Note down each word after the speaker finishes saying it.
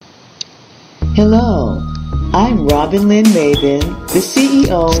Hello, I'm Robin Lynn Maven, the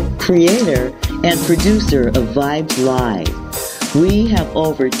CEO, creator, and producer of Vibes Live. We have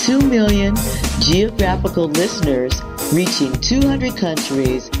over 2 million geographical listeners reaching 200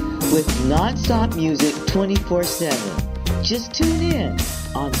 countries with non-stop music 24/7. Just tune in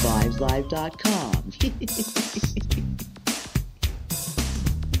on vibeslive.com.